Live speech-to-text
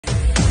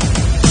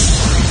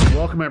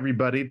Welcome,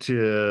 everybody,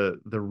 to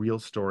The Real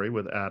Story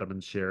with Adam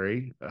and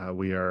Sherry.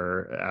 We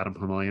are Adam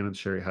Hamalian and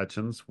Sherry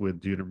Hutchens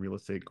with Dudum Real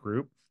Estate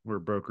Group. We're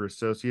broker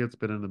associates,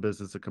 been in the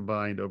business a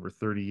combined over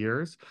 30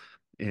 years,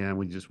 and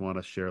we just want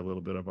to share a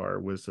little bit of our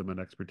wisdom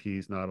and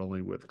expertise, not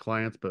only with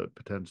clients, but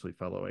potentially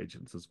fellow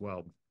agents as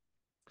well.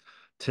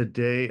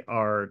 Today,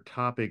 our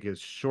topic is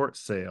short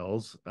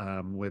sales,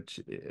 which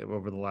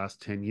over the last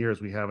 10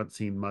 years, we haven't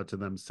seen much of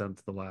them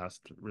since the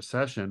last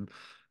recession.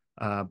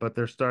 But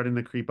they're starting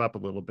to creep up a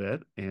little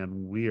bit,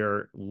 and we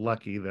are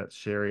lucky that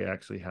Sherry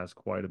actually has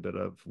quite a bit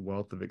of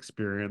wealth of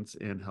experience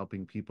in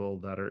helping people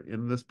that are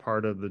in this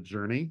part of the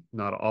journey.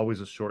 Not always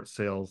a short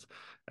sales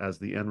as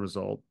the end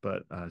result,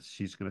 but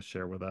she's going to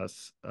share with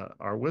us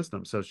our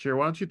wisdom. So, Sherry,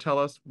 why don't you tell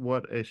us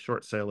what a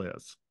short sale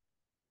is?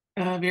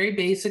 Very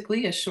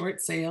basically, a short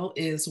sale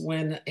is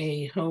when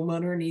a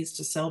homeowner needs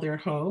to sell their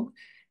home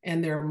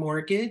and their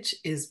mortgage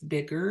is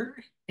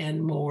bigger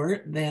and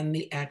more than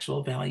the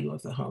actual value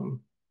of the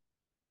home.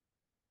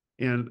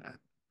 And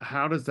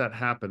how does that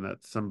happen?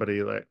 That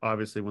somebody, like,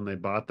 obviously when they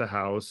bought the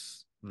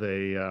house,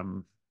 they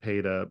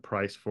paid a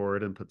price for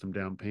it and put some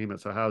down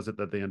payment. So how is it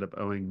that they end up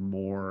owing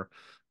more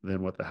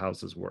than what the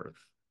house is worth?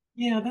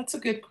 Yeah, that's a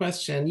good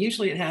question.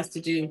 Usually it has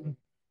to do,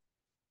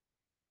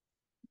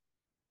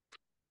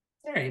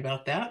 sorry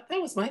about that.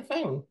 That was my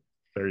phone.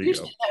 There you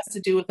Usually go. it has to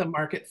do with the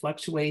market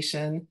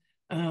fluctuation.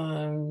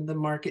 The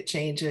market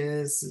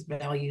changes,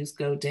 values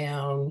go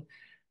down,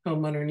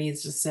 homeowner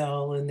needs to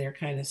sell and they're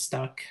kind of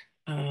stuck.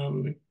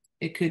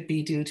 It could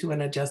be due to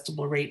an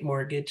adjustable rate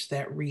mortgage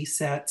that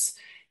resets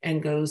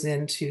and goes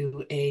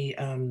into a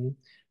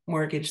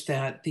mortgage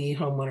that the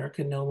homeowner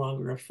can no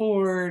longer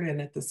afford.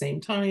 And at the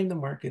same time, the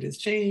market has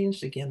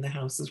changed. Again, the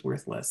house is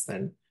worth less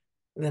than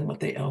what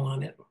they owe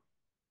on it.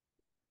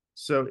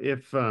 So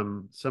if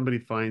somebody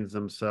finds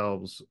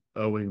themselves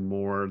owing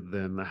more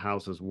than the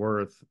house is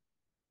worth,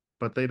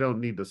 but they don't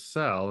need to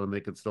sell and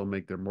they can still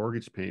make their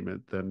mortgage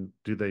payment, then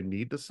do they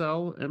need to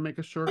sell and make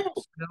a short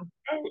Oh, sale?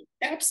 oh,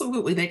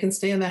 absolutely. They can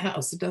stay in the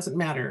house. It doesn't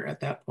matter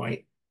at that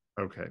point.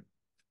 Okay.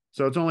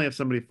 So it's only if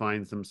somebody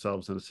finds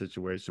themselves in a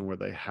situation where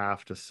they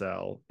have to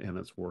sell and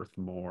it's worth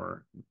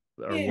more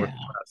or worth Yeah.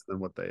 less than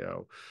what they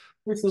owe.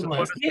 Versus So what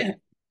less. is it? Yeah.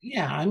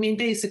 Yeah. I mean,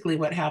 basically,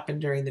 what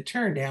happened during the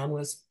turndown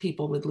was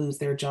people would lose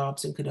their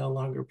jobs and could no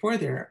longer afford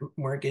their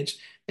mortgage.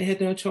 They had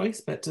no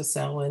choice but to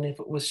sell. And if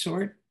it was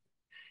short,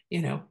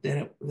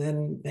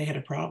 then they had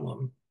a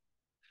problem.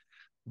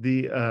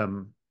 The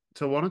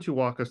so why don't you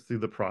walk us through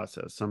the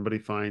process? Somebody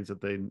finds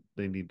that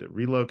they need to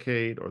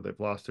relocate or they've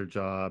lost their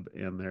job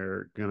and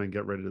they're going to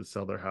get ready to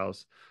sell their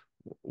house.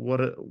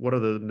 What are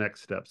the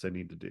next steps they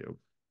need to do?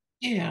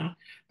 Yeah.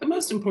 The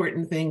most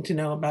important thing to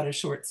know about a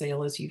short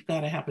sale is you've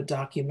got to have a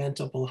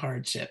documentable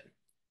hardship.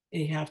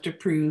 You have to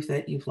prove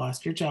that you've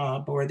lost your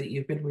job or that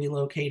you've been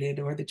relocated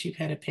or that you've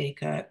had a pay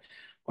cut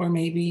or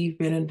maybe you've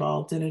been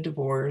involved in a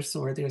divorce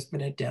or there's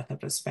been a death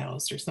of a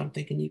spouse or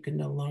something and you can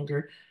no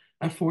longer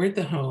afford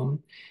the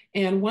home.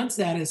 And once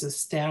that is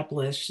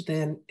established,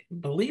 then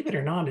believe it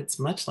or not, it's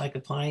much like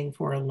applying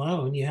for a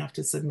loan. You have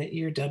to submit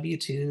your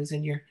W-2s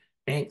and your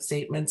bank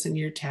statements and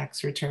your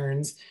tax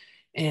returns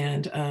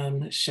and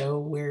show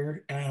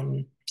where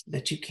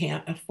that you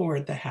can't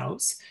afford the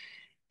house.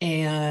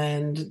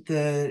 And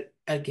the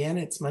again,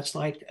 it's much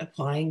like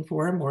applying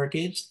for a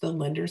mortgage. The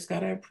lender's got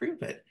to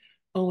approve it.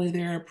 Only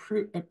they're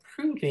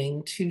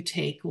approving to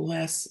take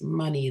less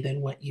money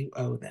than what you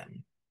owe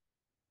them.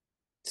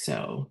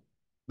 So,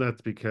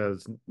 That's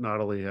because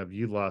not only have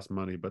you lost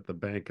money, but the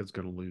bank is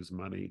going to lose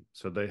money.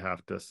 So they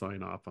have to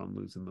sign off on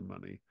losing the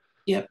money.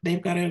 yep,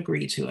 they've got to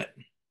agree to it.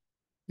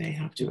 They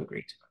have to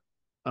agree to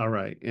All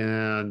right.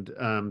 And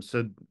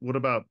so what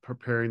about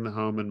preparing the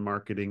home and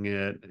marketing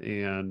it?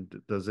 And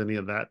does any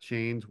of that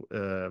change?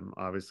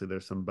 Obviously,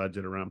 there's some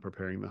budget around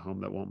preparing the home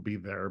that won't be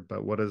there,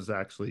 but what does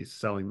actually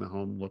selling the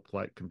home look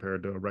like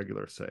compared to a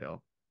regular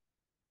sale?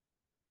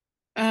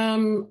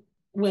 it.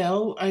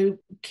 Well, I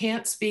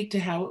can't speak to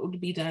how it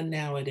would be done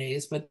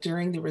nowadays, but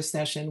during the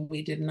recession,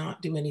 we did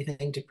not do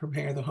anything to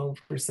prepare the home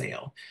for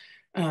sale.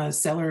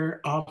 Seller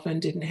often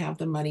didn't have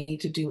the money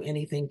to do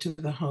anything to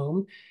the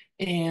home.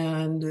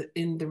 And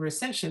in the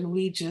recession,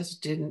 we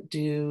just didn't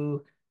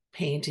do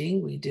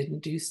painting, we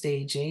didn't do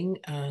staging,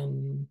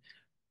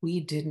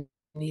 we didn't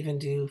even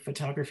do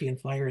photography and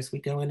flyers. We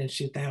go in and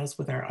shoot the house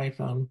with our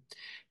iPhone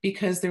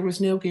because there was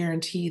no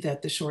guarantee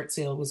that the short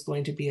sale was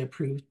going to be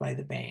approved by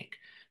the bank.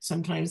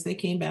 Sometimes they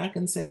came back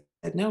and said,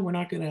 no, we're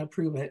not going to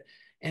approve it.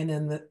 And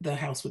then the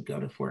house would go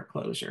to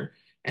foreclosure.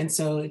 And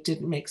so it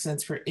didn't make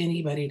sense for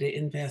anybody to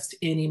invest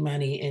any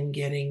money in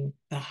getting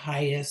the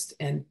highest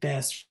and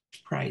best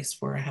price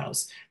for a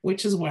house,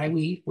 which is why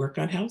we work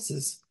on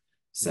houses. Hmm.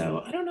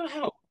 So I don't know how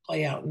it will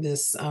play out in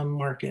this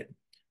market.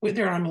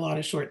 They're on a lot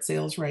of short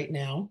sales right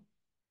now.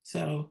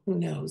 So who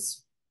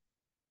knows?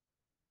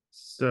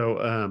 So,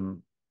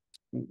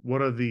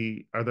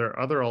 are there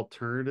other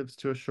alternatives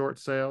to a short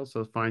sale?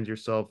 So find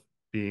yourself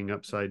being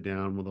upside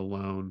down with a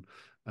loan.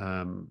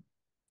 Um,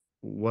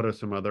 what are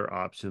some other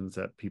options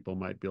that people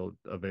might be able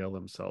to avail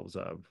themselves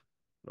of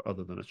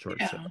other than a short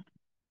Yeah. sale?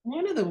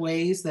 One of the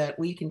ways that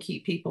we can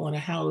keep people in a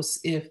house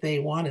if they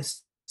want to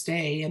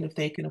stay and if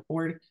they can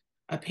afford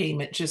a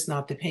payment, just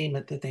not the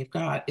payment that they've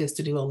got, is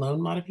to do a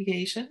loan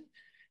modification.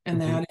 And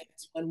Mhm. that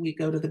is when we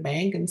go to the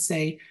bank and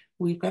say,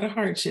 we've got a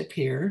hardship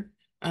here.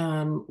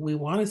 We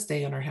want to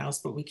stay in our house,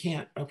 but we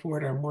can't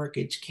afford our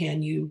mortgage.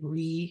 Can you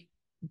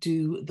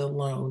redo the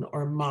loan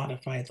or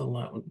modify the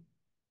loan?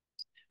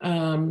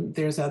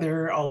 There's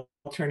other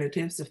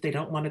alternatives if they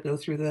don't want to go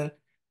through the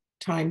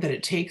time that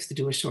it takes to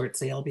do a short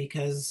sale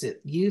because it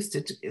used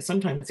to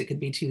sometimes it could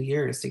be 2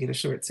 years to get a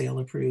short sale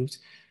approved.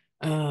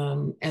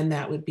 And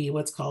that would be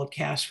what's called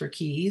cash for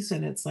keys.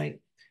 And it's like,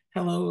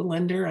 hello,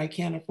 lender, I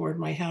can't afford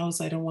my house.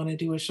 I don't want to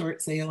do a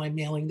short sale. I'm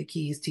mailing the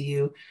keys to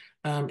you.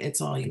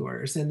 It's all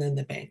yours. And then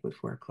the bank would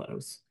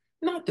foreclose.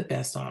 Not the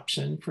best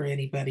option for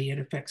anybody. It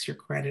affects your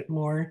credit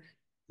more.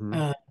 Mhm.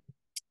 Uh,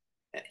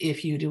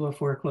 if you do a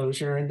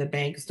foreclosure, and the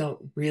banks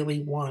don't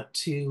really want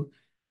to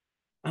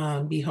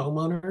be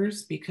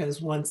homeowners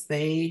because once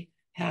they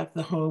have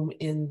the home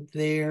in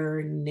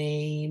their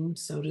name,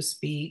 so to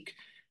speak,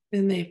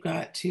 then they've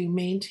got to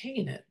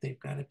maintain it. They've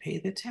got to pay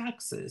the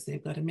taxes.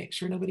 They've got to make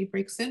sure nobody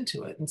breaks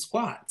into it and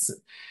squats,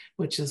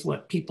 which is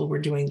what people were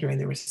doing during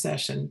the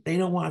recession. They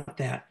don't want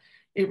that.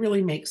 It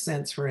really makes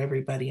sense for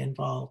everybody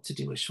involved to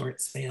do a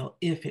short sale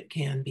if it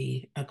can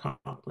be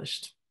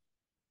accomplished.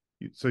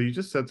 So you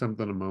just said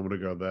something a moment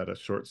ago that a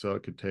short sale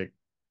could take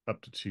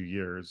up to 2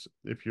 years.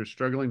 If you're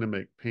struggling to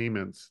make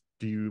payments,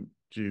 do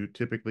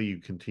typically you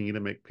continue to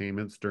make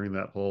payments during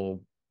that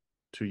whole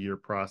 2 year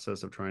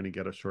process of trying to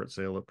get a short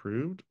sale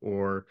approved,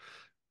 or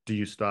do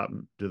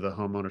the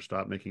homeowner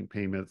stop making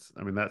payments?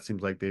 I mean, that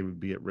seems like they would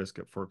be at risk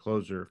of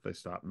foreclosure if they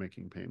stop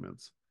making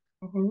payments.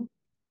 Mhm.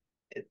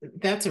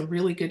 That's a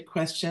really good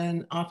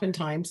question.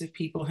 Oftentimes, if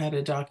people had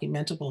a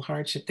documentable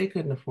hardship, they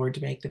couldn't afford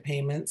to make the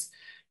payments.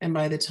 And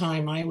by the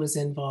time I was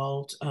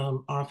involved,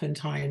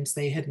 oftentimes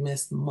they had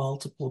missed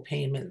multiple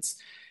payments.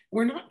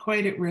 We're not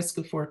quite at risk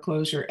of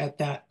foreclosure at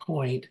that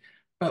point.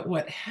 But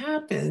what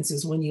happens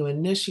is when you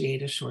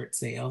initiate a short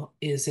sale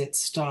is it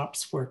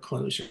stops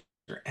foreclosure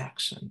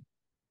action.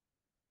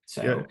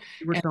 Yeah, So,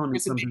 you were and telling me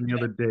there's a big something the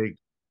other day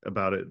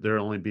about it, there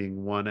only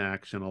being one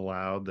action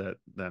allowed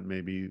that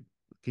maybe,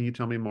 can you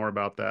tell me more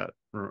about that?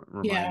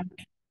 yeah. Remind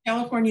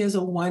California is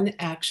a one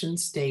action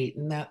state,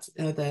 and that's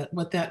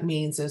what that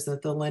means is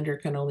that the lender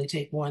can only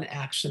take one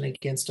action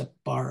against a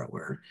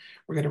borrower.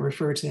 We're going to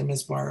refer to them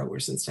as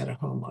borrowers instead of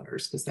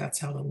homeowners because that's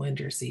how the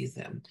lender sees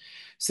them.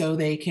 So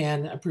they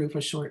can approve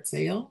a short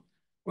sale,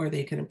 or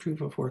they can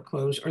approve a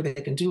foreclosure, or they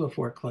can do a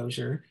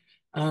foreclosure,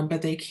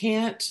 but they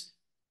can't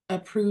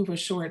approve a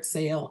short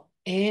sale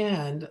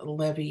and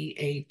levy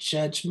a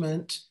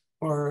judgment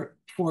or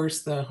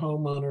force the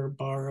homeowner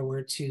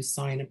borrower to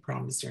sign a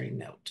promissory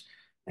note.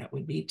 That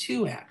would be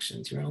two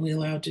actions. You're only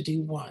allowed to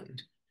do one.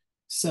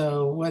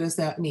 So what does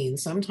that mean?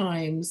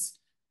 Sometime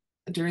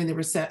during the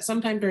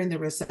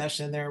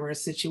recession, there were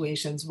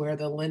situations where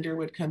the lender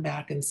would come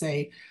back and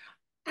say,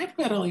 I've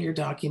got all your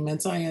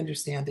documents. I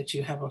understand that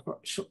you have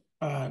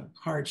a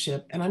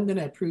hardship, and I'm going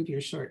to approve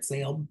your short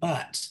sale,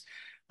 but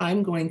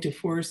I'm going to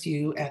force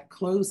you at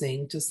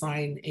closing to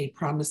sign a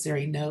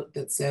promissory note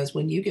that says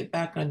when you get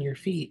back on your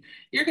feet,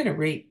 you're going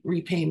to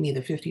repay me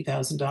the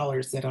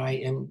 $50,000 that I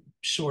am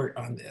short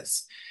on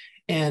this.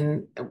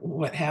 And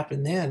what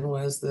happened then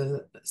was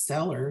the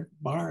seller,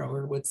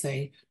 borrower, would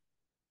say,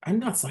 I'm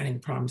not signing a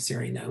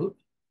promissory note.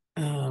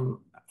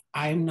 Um,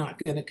 I'm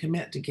not going to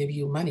commit to give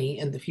you money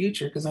in the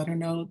future because I don't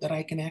know that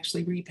I can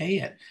actually repay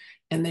it.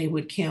 And they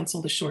would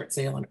cancel the short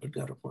sale and it would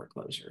go to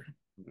foreclosure.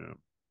 yeah.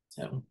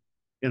 So,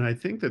 And I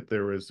think that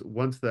there was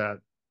once that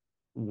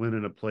went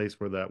in a place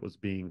where that was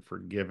being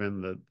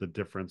forgiven, the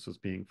difference was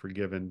being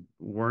forgiven.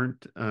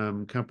 Weren't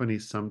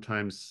companies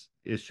sometimes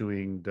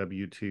issuing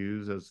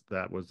W-2s as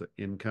that was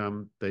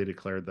income? They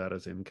declared that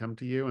as income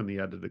to you, and you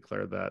had to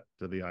declare that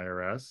to the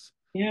IRS.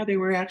 yeah, they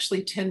were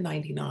actually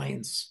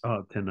 1099s. Oh,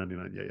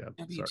 1099. Yeah, yeah.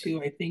 W Sorry.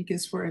 2, I think,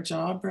 is for a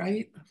job,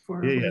 right?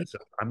 For Yeah, when yeah. you, So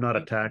I'm not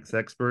a tax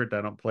expert.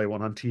 I don't play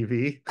one on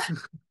TV.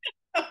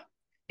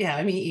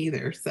 yeah, me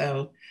either.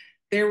 So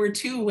there were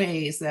two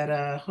ways that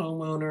a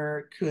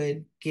homeowner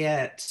could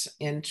get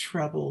in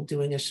trouble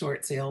doing a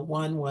short sale.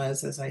 One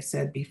was, as I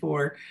said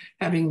before,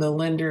 having the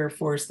lender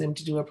force them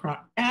to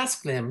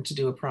ask them to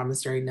do a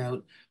promissory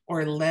note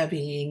or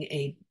levying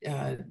a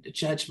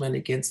judgment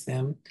against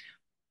them.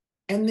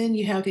 And then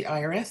you have the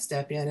IRS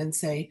step in and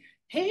say,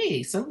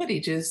 hey, somebody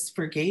just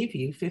forgave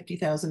you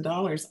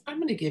 $50,000. I'm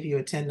going to give you a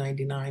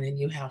 1099 and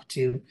you have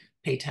to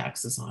pay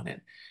taxes on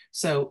it.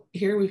 So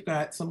here we've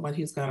got someone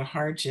who's got a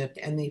hardship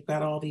and they've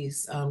got all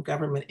these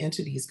government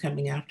entities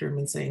coming after him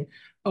and saying,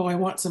 oh, I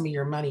want some of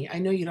your money. I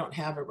know you don't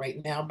have it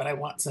right now, but I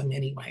want some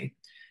anyway.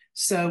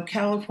 So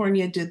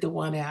California did the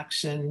one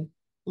action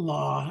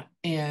law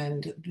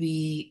and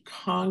the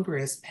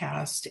Congress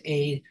passed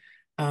a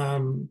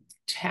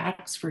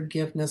tax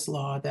forgiveness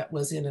law that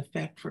was in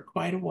effect for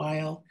quite a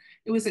while.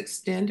 It was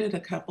extended a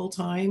couple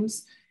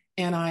times,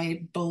 and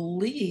I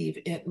believe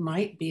it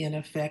might be in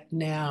effect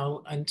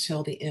now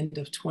until the end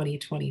of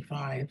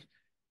 2025.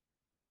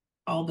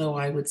 Although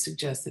I would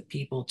suggest that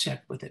people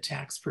check with a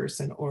tax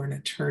person or an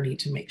attorney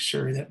to make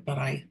sure that what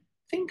I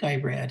think I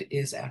read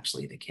is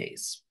actually the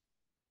case.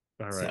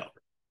 All right. So,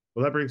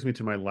 Well, that brings me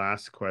to my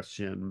last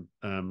question.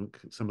 Some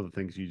of the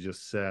things you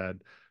just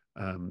said.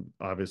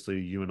 Obviously,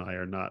 you and I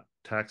are not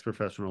tax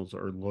professionals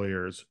or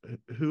lawyers.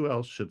 Who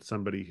else should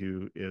somebody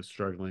who is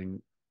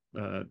struggling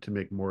to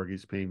make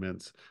mortgage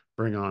payments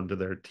bring on to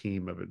their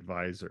team of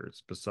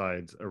advisors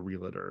besides a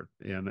realtor?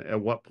 And at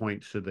what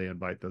point should they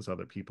invite those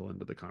other people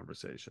into the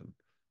conversation?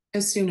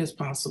 as soon as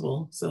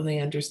possible, so they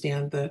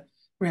understand the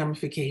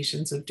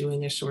ramifications of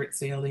doing a short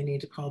sale. They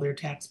need to call their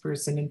tax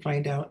person and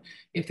find out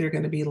if they're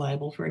going to be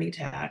liable for any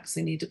tax.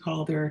 They need to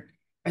call their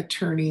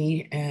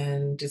attorney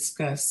and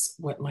discuss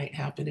what might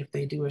happen if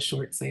they do a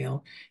short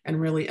sale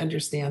and really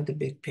understand the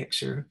big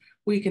picture.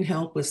 We can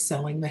help with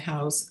selling the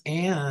house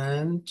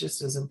and,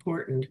 just as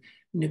important,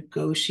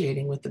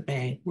 negotiating with the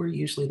bank. We're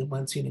usually the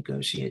ones who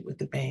negotiate with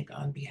the bank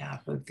on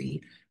behalf of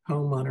the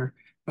homeowner,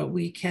 but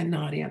we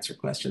cannot answer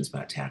questions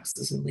about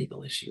taxes and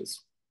legal issues.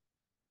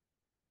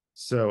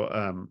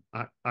 So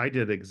I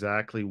did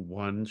exactly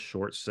one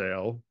short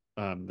sale.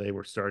 They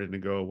were starting to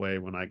go away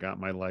when I got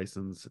my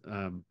license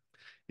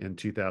in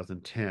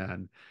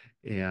 2010.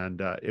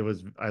 And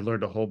I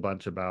learned a whole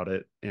bunch about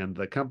it. And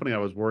the company I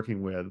was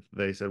working with,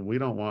 they said, we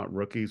don't want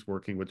rookies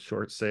working with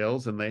short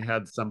sales. And they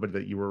had somebody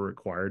that you were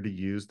required to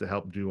use to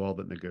help do all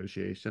the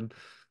negotiation.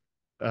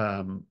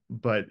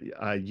 But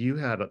you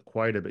had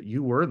quite a bit.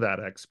 You were that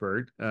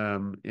expert,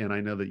 and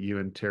I know that you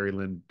and Terry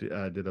Lynn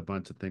did a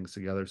bunch of things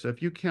together. So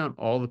if you count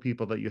all the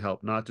people that you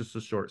helped, not just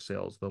the short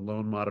sales, the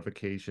loan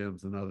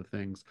modifications and other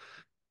things,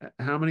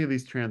 how many of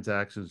these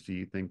transactions do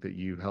you think that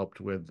you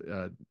helped with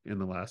in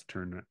the last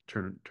turn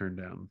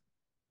down?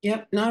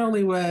 Yep. Not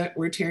only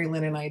were Terry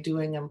Lynn and I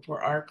doing them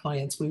for our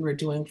clients, we were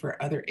doing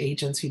for other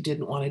agents who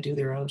didn't want to do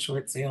their own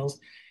short sales.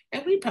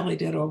 And we probably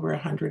did over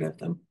 100 of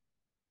them.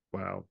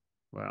 Wow,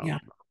 wow, Yeah.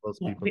 those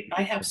Yeah. people.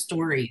 I have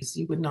stories.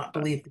 You would not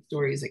believe the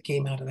stories that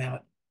came out of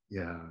that.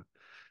 Yeah.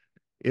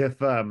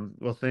 If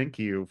well, thank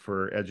you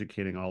for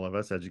educating all of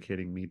us,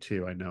 educating me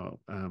too. I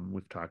know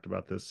we've talked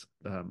about this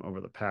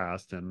over the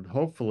past, and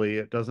hopefully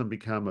it doesn't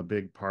become a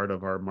big part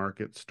of our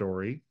market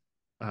story.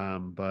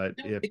 But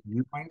No, if it's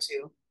you, going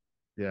to.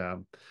 yeah,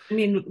 I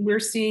mean, we're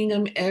seeing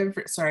them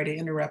every, sorry to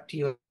interrupt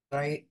you.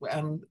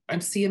 I'm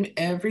seeing them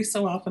every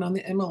so often on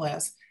the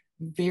MLS.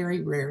 Very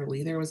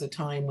rarely. There was a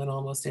time when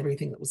almost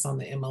everything that was on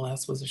the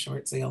MLS was a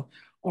short sale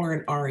or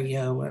an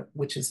REO,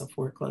 which is a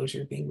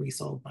foreclosure being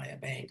resold by a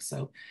bank.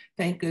 So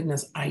thank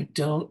goodness I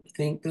don't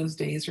think those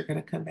days are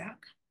going to come back.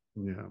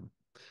 yeah,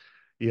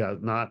 yeah,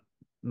 not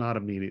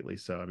immediately.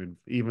 So I mean,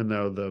 even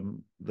though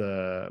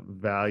the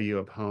value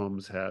of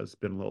homes has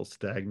been a little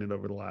stagnant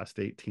over the last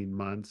 18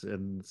 months,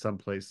 and some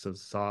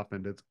places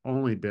softened, it's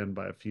only been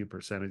by a few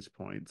percentage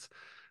points.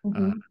 Uh,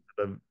 Mhm,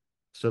 the-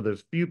 so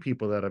there's few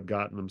people that have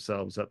gotten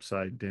themselves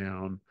upside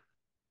down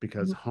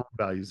because mhm, home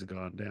values have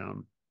gone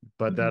down.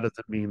 But mhm. that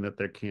doesn't mean that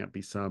there can't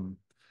be some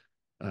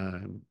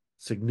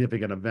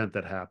significant event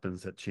that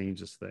happens that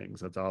changes things.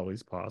 That's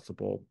always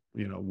possible,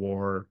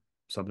 war,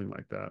 something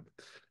like that.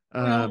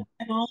 Well, Of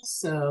and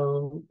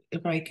also,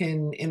 if I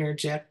can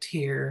interject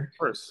here,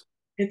 course,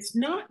 it's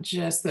not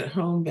just that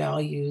home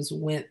values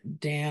went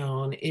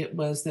down, it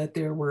was that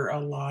there were a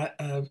lot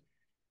of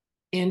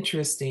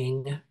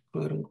interesting,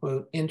 quote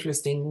unquote,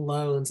 interesting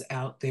loans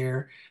out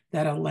there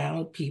that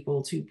allowed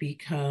people to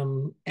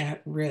become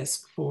at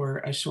risk for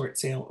a short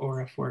sale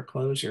or a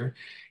foreclosure.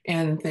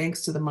 And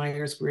thanks to the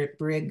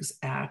Myers-Briggs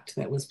Act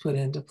that was put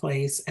into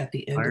place at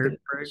the end of the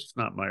Myers-Briggs,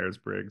 not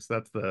Myers-Briggs.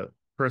 That's the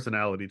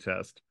personality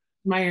test.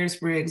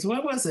 Myers-Briggs,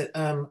 what was it?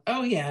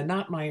 Oh yeah,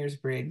 not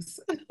Myers-Briggs.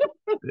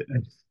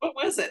 What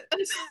was it?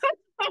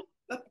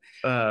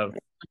 Uh,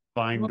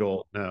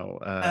 Feingold, no.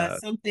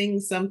 Something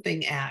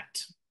something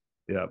act.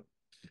 Yeah,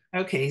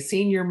 Okay,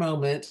 senior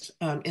moment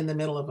in the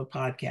middle of a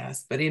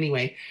podcast. But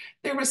anyway,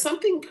 there was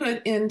something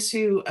put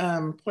into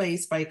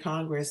place by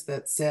Congress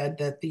that said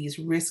that these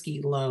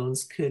risky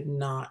loans could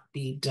not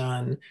be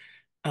done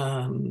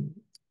um,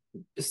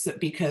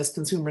 because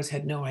consumers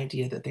had no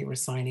idea that they were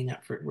signing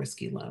up for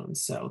risky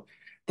loans. So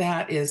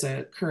that is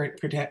a current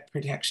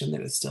protection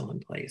that is still in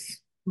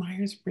place.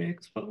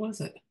 Myers-Briggs, what was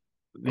it?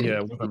 yeah,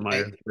 it wasn't Anyway,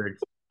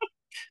 Myers-Briggs.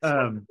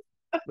 Um,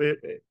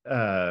 it,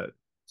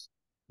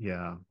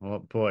 yeah, well,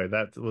 boy,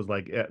 that was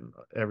like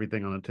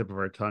everything on the tip of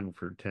our tongue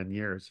for 10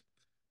 years.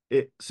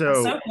 It I'm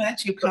so so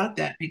glad you caught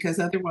that because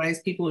otherwise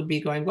people would be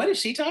going, what is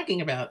she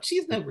talking about?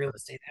 She's no real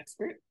estate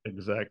expert.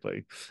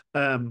 Exactly.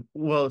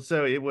 Well,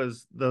 so it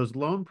was those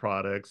loan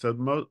products. So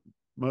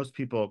most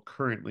people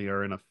currently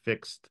are in a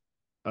fixed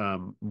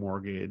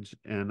mortgage,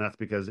 and that's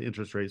because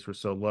interest rates were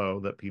so low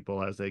that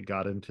people, as they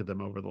got into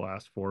them over the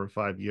last 4 or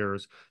 5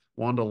 years,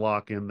 wanted to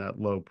lock in that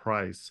low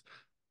price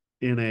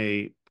in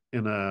a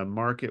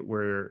market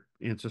where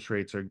interest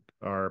rates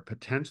are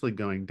potentially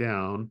going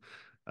down,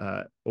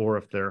 or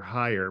if they're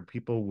higher,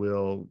 people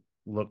will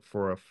look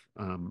for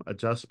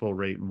adjustable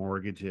rate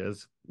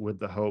mortgages with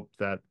the hope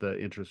that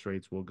the interest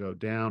rates will go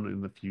down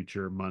in the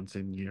future months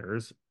and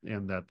years,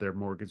 and that their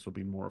mortgage will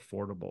be more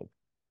affordable.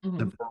 Mhm.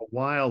 And for a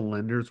while,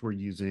 lenders were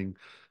using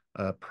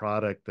a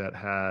product that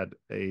had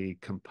a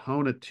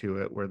component to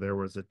it where there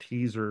was a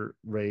teaser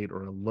rate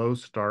or a low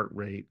start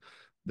rate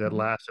that Mhm.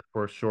 lasted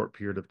for a short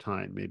period of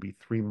time, maybe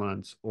 3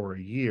 months or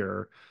a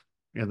year.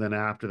 And then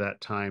after that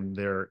time,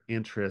 their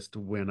interest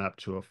went up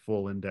to a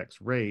full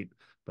index rate,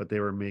 but they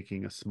were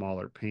making a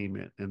smaller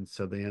payment. And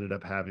so they ended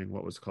up having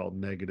what was called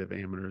negative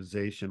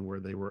amortization,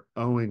 where they were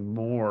owing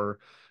more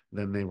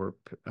than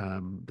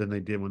than they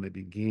did when they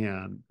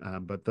began.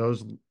 But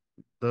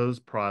those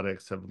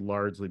products have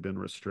largely been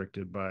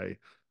restricted by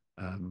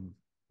um,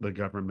 the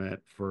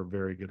government for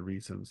very good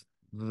reasons.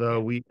 Though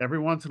Yeah. we every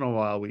once in a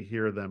while we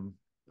hear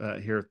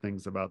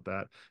things about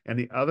that. And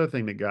the other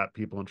thing that got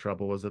people in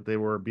trouble was that they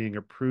were being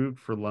approved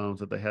for loans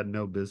that they had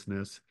no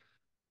business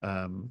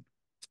um,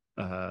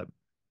 uh,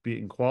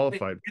 being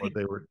qualified for.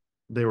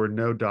 They were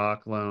no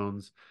doc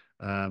loans.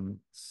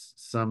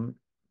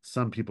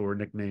 Some people were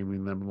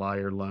nicknaming them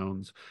liar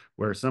loans,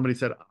 where somebody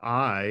said,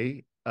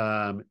 "I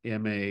am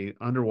a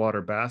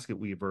underwater basket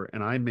weaver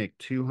and I make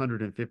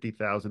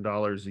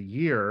 $250,000 a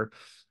year."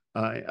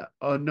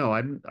 Oh no,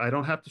 I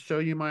don't have to show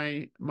you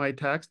my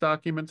tax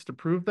documents to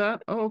prove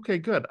that. Oh, okay,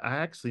 good. I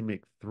actually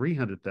make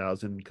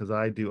 300,000 because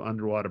I do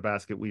underwater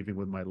basket weaving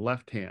with my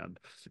left hand.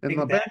 And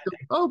the bank goes,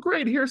 Exactly. oh,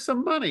 great, here's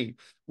some money.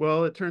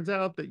 Well, it turns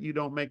out that you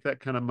don't make that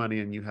kind of money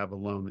and you have a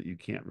loan that you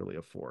can't really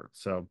afford.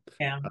 So,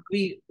 Yeah,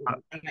 uh,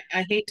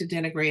 I hate to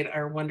denigrate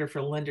our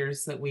wonderful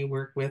lenders that we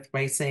work with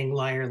by saying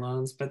liar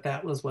loans, but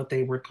that was what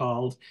they were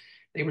called.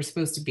 They were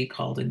supposed to be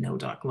called a no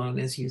doc loan,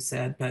 as you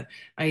said. But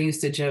I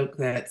used to joke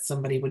that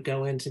somebody would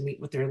go in to meet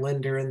with their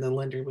lender, and the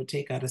lender would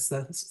take out a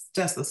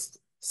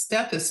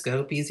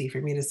stethoscope, easy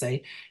for me to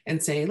say,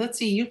 and say, "Let's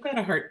see, you've got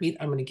a heartbeat.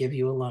 I'm going to give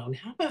you a loan.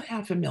 How about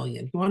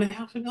 500,000? You want a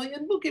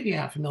 500,000? We'll give you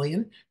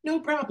 500,000, no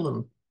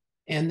problem."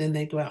 And then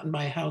they go out and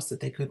buy a house that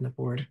they couldn't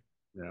afford,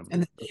 yeah,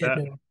 and but they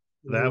had no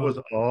that was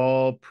loan.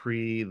 all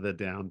pre the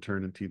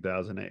downturn in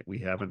 2008. We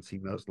haven't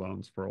seen those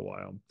loans for a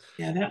while.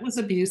 Yeah, that was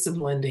abusive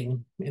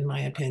lending, in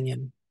my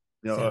opinion.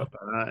 You know,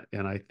 So,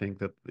 and I think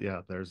that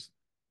yeah,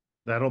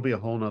 that'll be a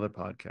whole nother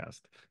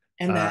podcast.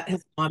 and Uh, that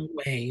has gone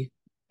away.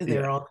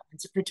 There yeah, are all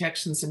kinds of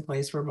protections in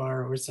place for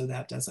borrowers, so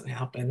that doesn't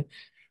happen.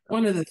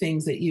 One of the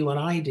things that you and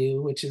I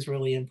do, which is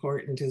really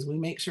important, is we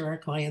make sure our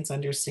clients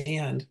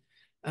understand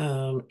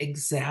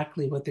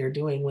exactly what they're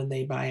doing when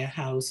they buy a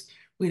house.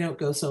 We don't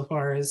go so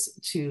far as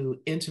to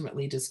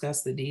intimately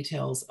discuss the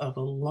details of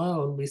a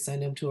loan. We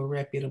send them to a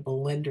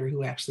reputable lender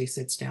who actually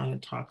sits down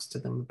and talks to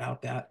them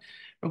about that.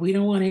 But we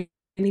don't want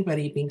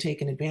anybody being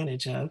taken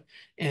advantage of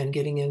and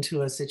getting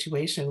into a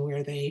situation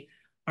where they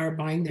are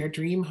buying their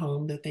dream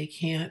home that they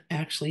can't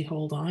actually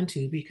hold on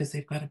to because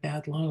they've got a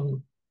bad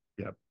loan.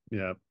 yeah,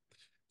 yeah.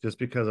 Just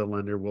because a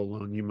lender will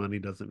loan you money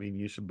doesn't mean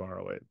you should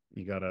borrow it.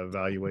 You got to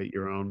evaluate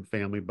your own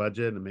family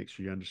budget and make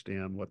sure you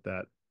understand what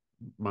that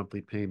monthly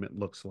payment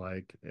looks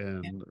like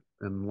Yeah,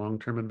 and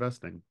long-term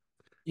investing.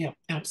 yeah,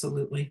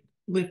 absolutely.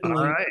 Live All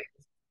below your. right.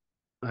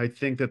 I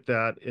think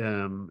that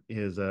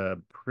is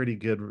a pretty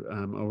good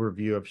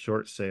overview of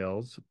short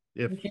sales.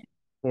 If Okay.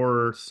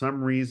 for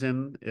some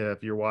reason,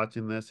 if you're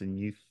watching this and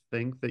you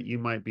think that you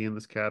might be in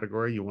this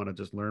category, you want to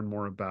just learn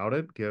more about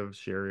it, give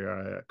Sherry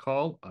a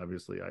call.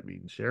 Obviously, I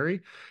mean Sherry,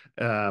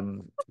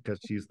 because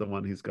she's the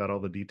one who's got all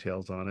the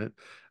details on it.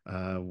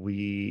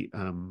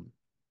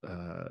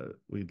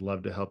 We'd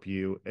love to help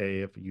you,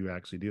 if you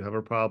actually do have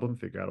a problem,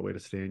 figure out a way to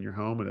stay in your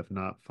home, and if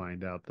not,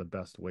 find out the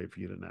best way for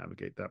you to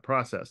navigate that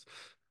process.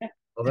 Yeah,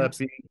 Well, that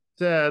absolutely. being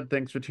said,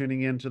 thanks for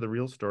tuning in to The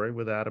Real Story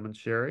with Adam and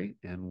Sherry,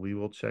 and we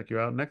will check you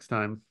out next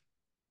time.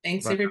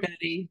 Thanks, Bye.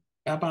 everybody.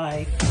 Bye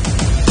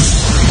bye.